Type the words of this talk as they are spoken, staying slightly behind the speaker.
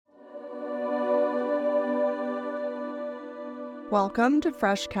Welcome to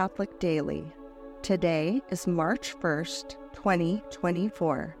Fresh Catholic Daily. Today is March 1st,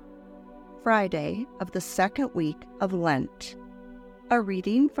 2024, Friday of the second week of Lent. A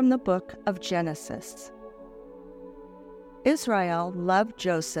reading from the book of Genesis. Israel loved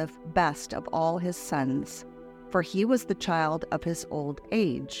Joseph best of all his sons, for he was the child of his old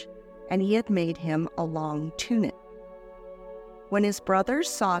age, and he had made him a long tunic. When his brothers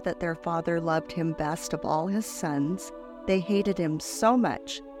saw that their father loved him best of all his sons, they hated him so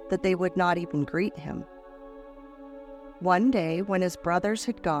much that they would not even greet him. One day, when his brothers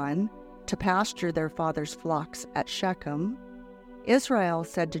had gone to pasture their father's flocks at Shechem, Israel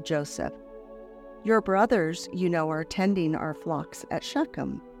said to Joseph, "Your brothers, you know, are tending our flocks at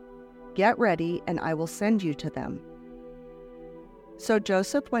Shechem. Get ready, and I will send you to them." So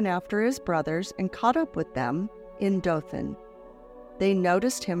Joseph went after his brothers and caught up with them in Dothan. They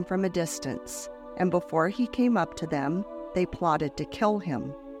noticed him from a distance, and before he came up to them, they plotted to kill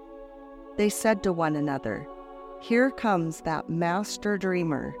him. They said to one another, "Here comes that master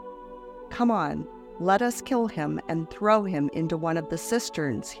dreamer. Come on, let us kill him and throw him into one of the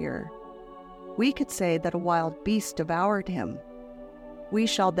cisterns here. We could say that a wild beast devoured him. We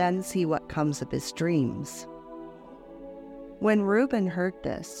shall then see what comes of his dreams." When Reuben heard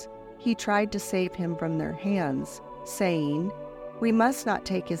this, he tried to save him from their hands, saying, "We must not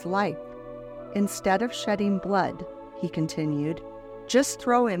take his life. Instead of shedding blood," he continued, "just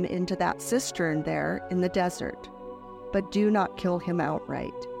throw him into that cistern there in the desert, but do not kill him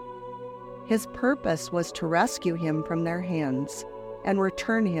outright." His purpose was to rescue him from their hands and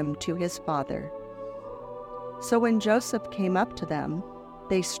return him to his father. So when Joseph came up to them,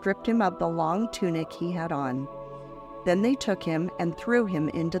 they stripped him of the long tunic he had on. Then they took him and threw him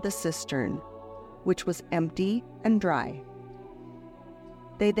into the cistern, which was empty and dry.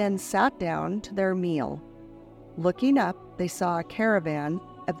 They then sat down to their meal. Looking up, they saw a caravan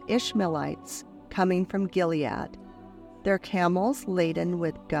of Ishmaelites coming from Gilead, their camels laden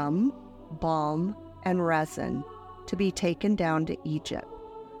with gum, balm, and resin, to be taken down to Egypt.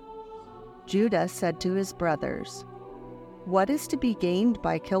 Judah said to his brothers, "What is to be gained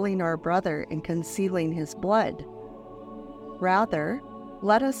by killing our brother and concealing his blood? Rather,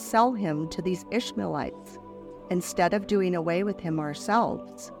 let us sell him to these Ishmaelites, instead of doing away with him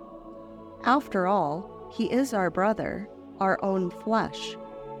ourselves. After all, he is our brother, our own flesh."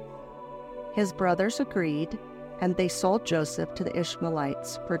 His brothers agreed, and they sold Joseph to the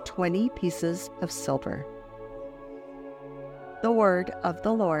Ishmaelites for 20 pieces of silver. The word of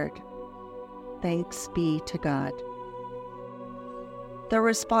the Lord. Thanks be to God. The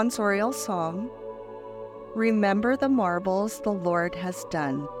responsorial psalm. Remember the marvels the Lord has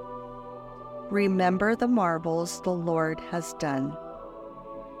done. Remember the marvels the Lord has done.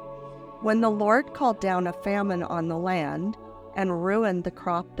 When the Lord called down a famine on the land and ruined the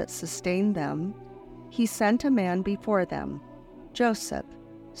crop that sustained them, he sent a man before them, Joseph,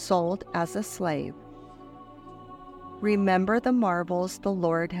 sold as a slave. Remember the marvels the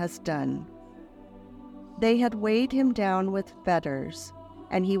Lord has done. They had weighed him down with fetters,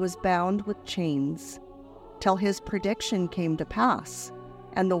 and he was bound with chains, till his prediction came to pass,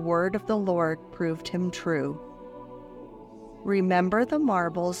 and the word of the Lord proved him true. Remember the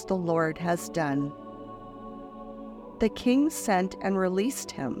marvels the Lord has done. The king sent and released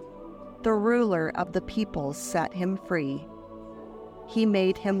him. The ruler of the peoples set him free. He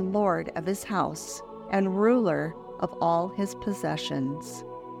made him lord of his house and ruler of all his possessions.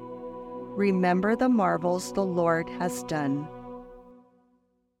 Remember the marvels the Lord has done.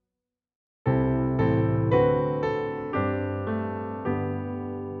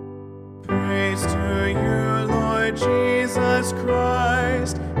 Praise to you, Lord Jesus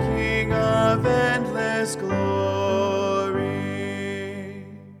Christ, King of endless glory.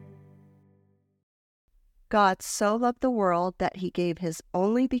 God so loved the world that he gave his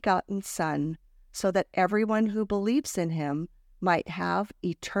only begotten Son, so that everyone who believes in him might have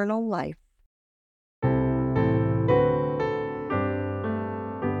eternal life.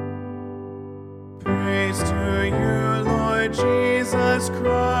 Praise to you, Lord Jesus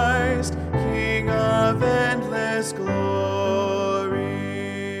Christ, King of endless glory.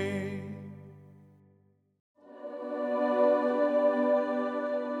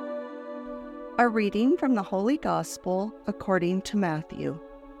 A reading from the Holy Gospel according to Matthew.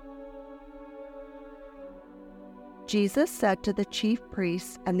 Jesus said to the chief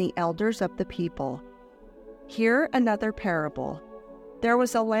priests and the elders of the people, "Hear another parable. There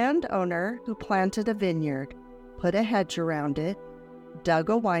was a landowner who planted a vineyard, put a hedge around it, dug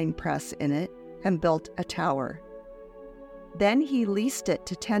a winepress in it, and built a tower. Then he leased it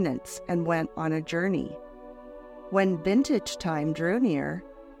to tenants and went on a journey. When vintage time drew near,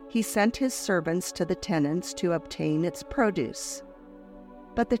 he sent his servants to the tenants to obtain its produce.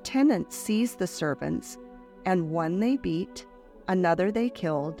 But the tenants seized the servants, and one they beat, another they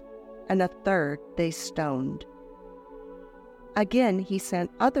killed, and a third they stoned. Again he sent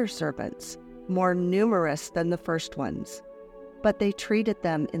other servants, more numerous than the first ones, but they treated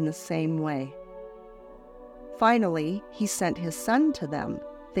them in the same way. Finally, he sent his son to them,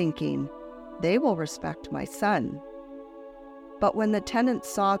 thinking, "They will respect my son." But when the tenants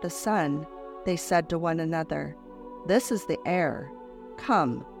saw the son, they said to one another, "This is the heir.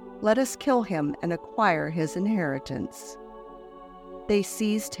 Come, let us kill him and acquire his inheritance." They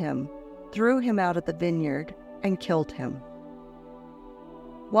seized him, threw him out of the vineyard, and killed him.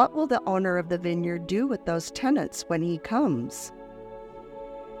 "What will the owner of the vineyard do with those tenants when he comes?"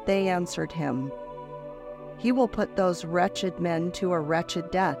 They answered him, "He will put those wretched men to a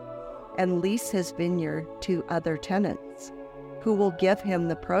wretched death and lease his vineyard to other tenants, who will give him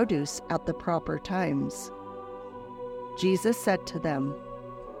the produce at the proper times." Jesus said to them,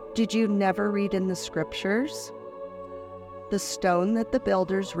 "Did you never read in the Scriptures? The stone that the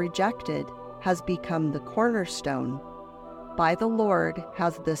builders rejected has become the cornerstone. By the Lord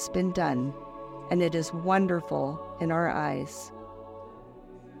has this been done, and it is wonderful in our eyes.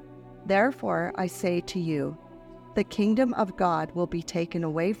 Therefore I say to you, the kingdom of God will be taken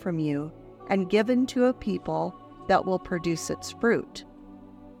away from you and given to a people that will produce its fruit."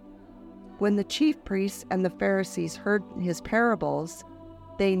 When the chief priests and the Pharisees heard his parables,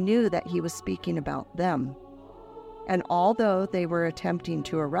 they knew that he was speaking about them. And although they were attempting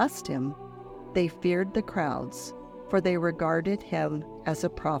to arrest him, they feared the crowds, for they regarded him as a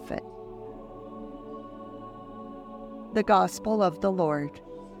prophet. The Gospel of the Lord.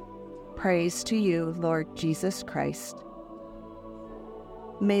 Praise to you, Lord Jesus Christ.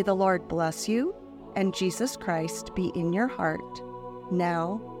 May the Lord bless you, and Jesus Christ be in your heart,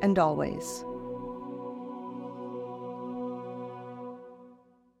 now and always.